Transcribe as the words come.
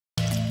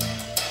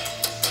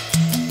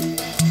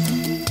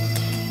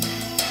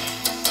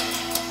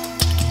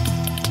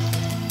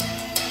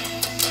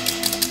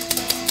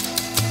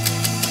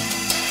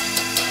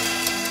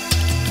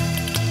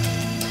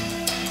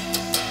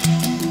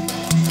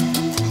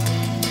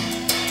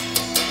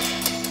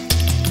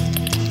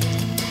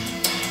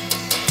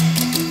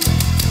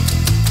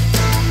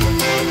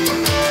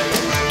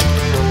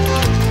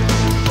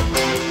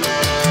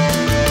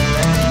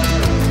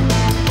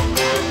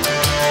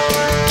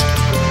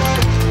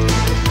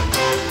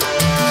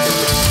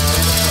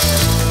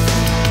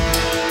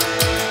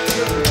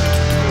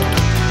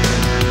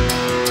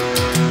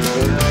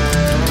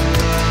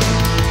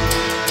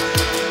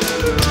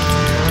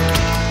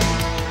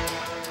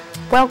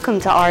Welcome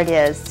to Art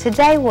Is.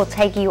 Today we'll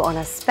take you on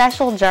a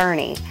special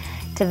journey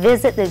to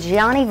visit the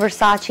Gianni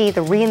Versace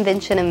The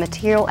Reinvention and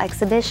Material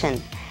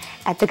exhibition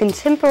at the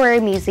Contemporary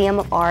Museum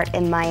of Art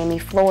in Miami,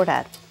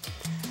 Florida.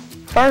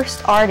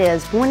 First, Art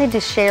Is wanted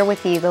to share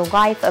with you the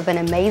life of an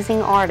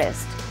amazing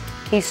artist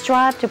who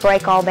strived to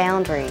break all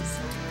boundaries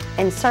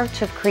in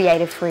search of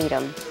creative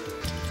freedom.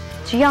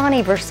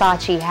 Gianni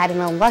Versace had an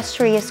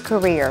illustrious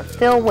career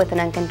filled with an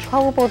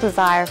uncontrollable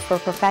desire for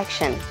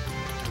perfection,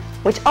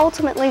 which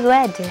ultimately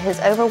led to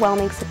his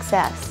overwhelming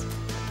success.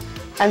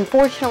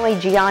 Unfortunately,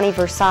 Gianni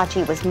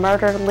Versace was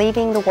murdered,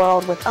 leaving the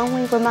world with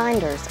only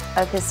reminders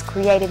of his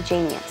creative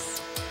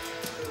genius.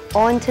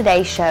 On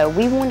today's show,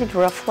 we wanted to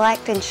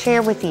reflect and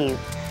share with you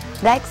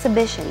the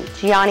exhibition,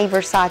 Gianni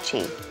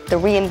Versace, The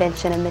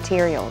Reinvention of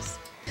Materials.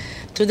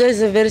 Today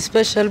is very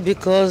special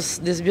because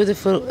this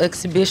beautiful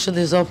exhibition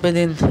is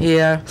opening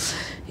here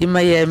in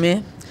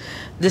Miami,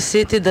 the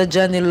city that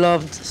Gianni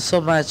loved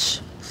so much.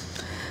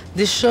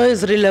 This show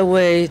is really a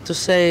way to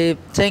say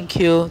thank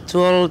you to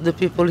all the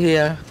people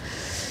here,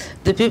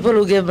 the people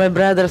who gave my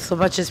brother so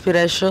much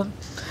inspiration,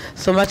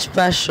 so much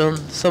passion,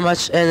 so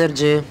much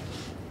energy.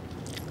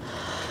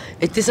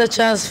 It is a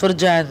chance for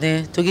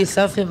Gianni to give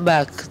something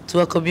back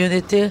to a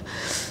community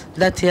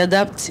that he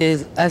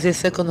adopted as his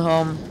second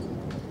home.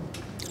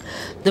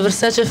 The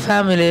Versace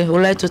family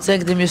would like to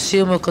thank the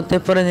Museum of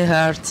Contemporary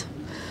Art,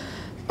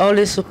 all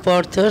its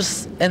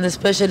supporters, and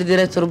especially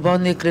Director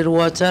Bonnie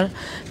Clearwater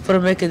for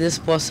making this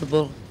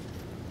possible.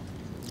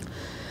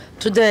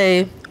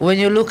 Today, when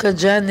you look at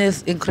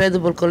Gianni's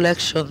incredible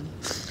collection,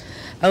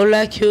 I would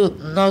like you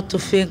not to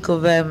think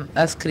of them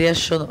as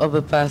creation of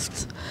the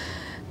past,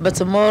 but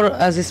more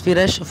as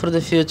inspiration for the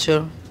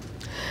future.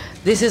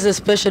 This is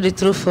especially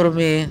true for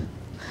me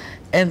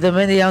and the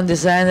many young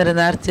designers and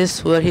artists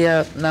who are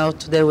here now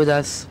today with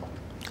us.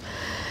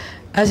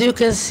 As you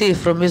can see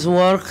from his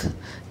work,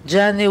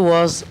 Gianni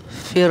was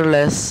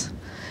fearless.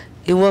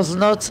 He was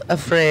not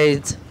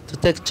afraid to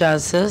take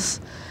chances.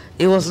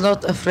 He was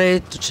not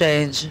afraid to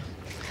change.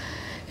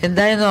 And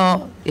I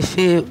know if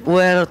he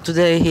were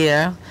today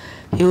here,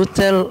 he would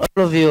tell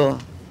all of you,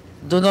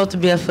 do not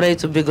be afraid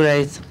to be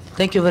great.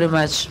 Thank you very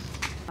much.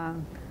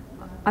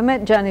 I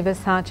met Gianni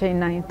Versace in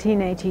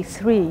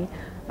 1983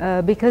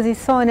 because he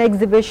saw an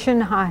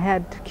exhibition I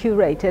had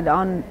curated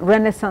on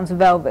Renaissance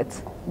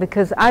velvets,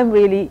 because I'm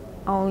really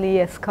only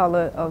a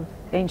scholar of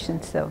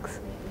ancient silks.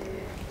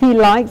 He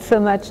liked so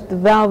much the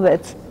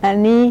velvets,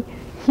 and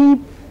he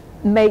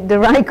made the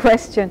right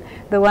question,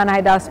 the one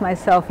I'd asked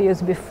myself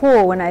years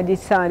before when I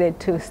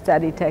decided to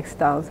study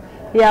textiles.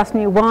 He asked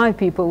me why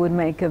people would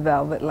make a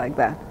velvet like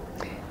that.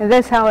 And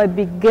that's how I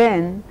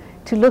began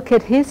to look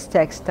at his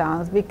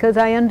textiles, because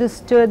I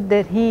understood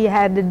that he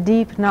had a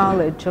deep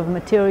knowledge of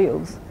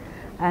materials,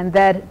 and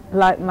that,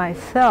 like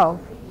myself,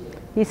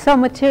 he saw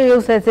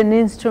materials as an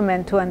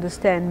instrument to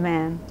understand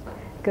man,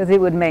 because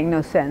it would make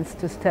no sense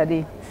to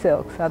study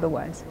silks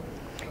otherwise.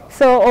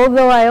 So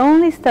although I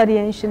only study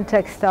ancient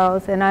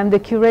textiles, and I'm the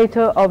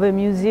curator of a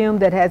museum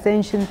that has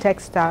ancient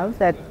textiles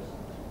at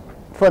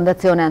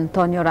Fondazione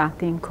Antonio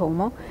Ratti in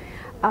Como,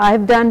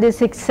 I've done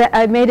this,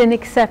 I made an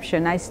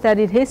exception. I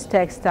studied his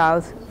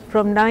textiles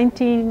from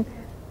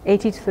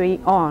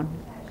 1983 on.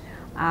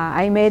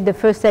 I made the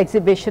first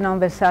exhibition on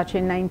Versace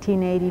in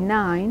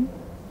 1989,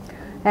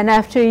 and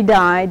after he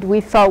died,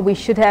 we thought we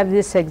should have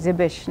this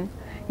exhibition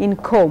in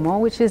Como,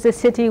 which is a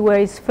city where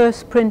his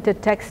first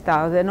printed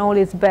textiles and all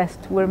his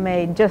best were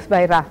made just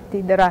by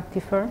Ratti, the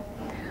Ratti firm,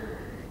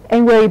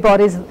 and where he bought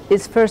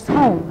his first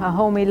home, a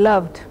home he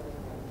loved.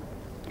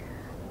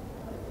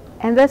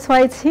 And that's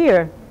why it's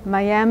here.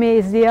 Miami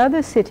is the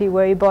other city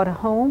where he bought a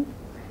home,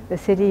 the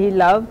city he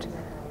loved,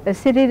 a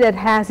city that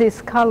has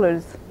his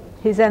colors,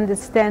 his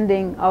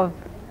understanding of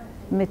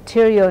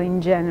material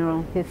in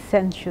general, his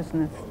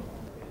sensuousness.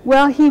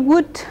 Well, he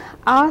would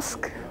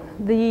ask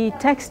the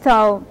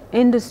textile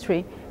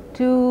industry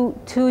to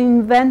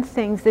invent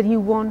things that he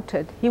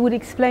wanted. He would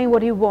explain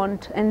what he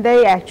wanted, and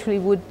they actually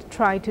would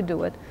try to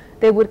do it.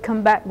 They would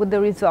come back with the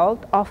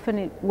result. Often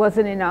it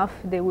wasn't enough.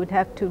 They would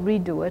have to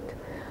redo it.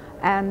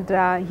 And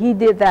he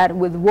did that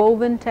with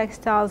woven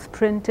textiles,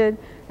 printed,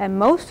 and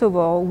most of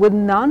all with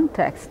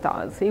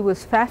non-textiles. He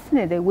was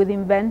fascinated with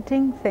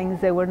inventing things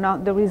that were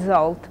not the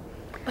result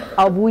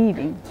of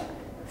weaving.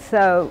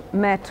 So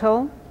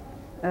metal,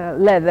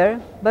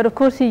 leather, but of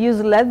course he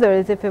used leather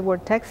as if it were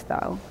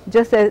textile,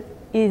 just as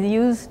he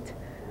used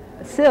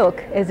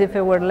silk as if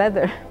it were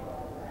leather.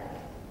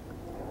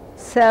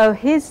 So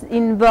his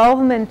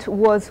involvement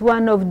was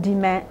one of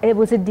demand. It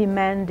was a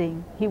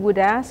demanding. He would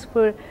ask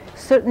for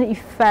certain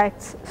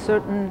effects,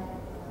 certain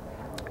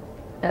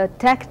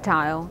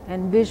tactile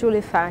and visual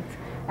effects,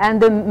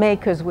 and the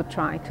makers would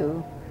try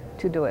to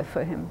do it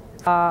for him.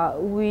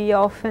 We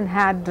often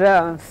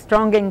had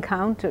strong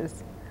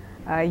encounters.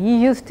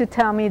 He used to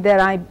tell me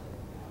that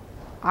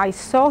I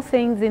saw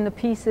things in the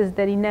pieces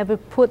that he never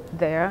put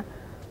there.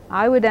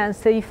 I would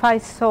answer, if I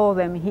saw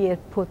them, he had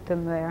put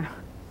them there.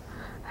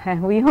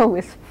 And we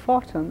always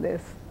fought on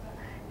this.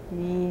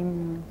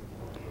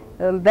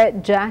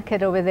 that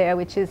jacket over there,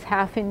 which is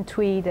half in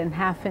tweed and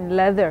half in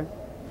leather,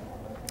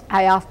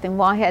 I asked him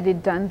why had he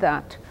done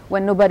that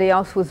when nobody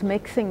else was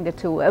mixing the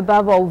two,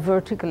 above all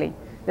vertically.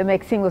 The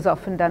mixing was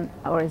often done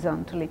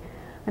horizontally.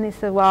 And he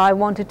said, well, I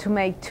wanted to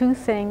make two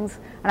things,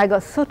 and I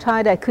got so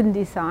tired I couldn't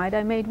decide,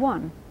 I made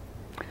one.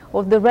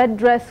 Or the red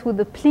dress with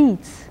the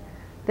pleats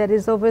that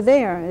is over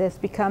there, that's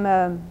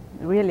become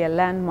really a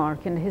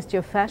landmark in the history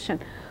of fashion.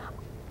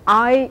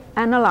 I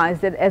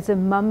analyzed it as a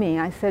mummy.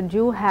 I said,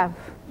 you have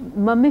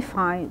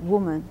mummified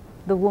woman,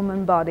 the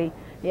woman body,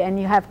 and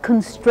you have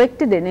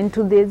constricted it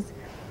into this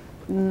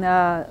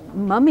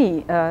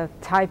mummy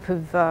type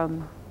of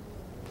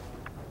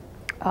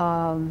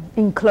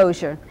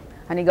enclosure.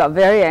 And he got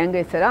very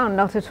angry. He said, oh,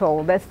 not at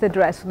all. That's the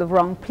dress with the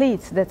wrong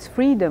pleats. That's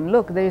freedom.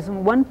 Look, there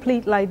isn't one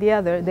pleat like the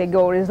other. They go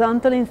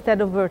horizontally instead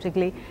of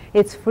vertically.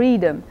 It's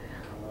freedom.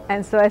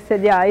 And so I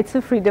said, yeah, it's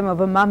the freedom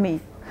of a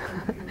mummy.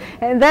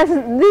 And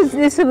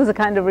this was the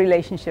kind of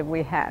relationship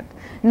we had.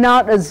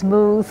 Not a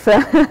smooth.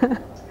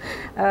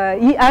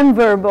 I'm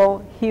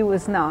verbal. He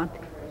was not.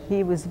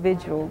 He was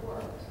visual.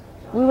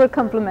 We were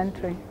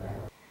complementary.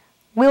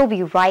 We'll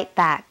be right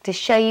back to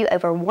show you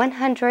over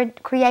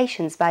 100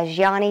 creations by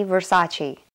Gianni Versace.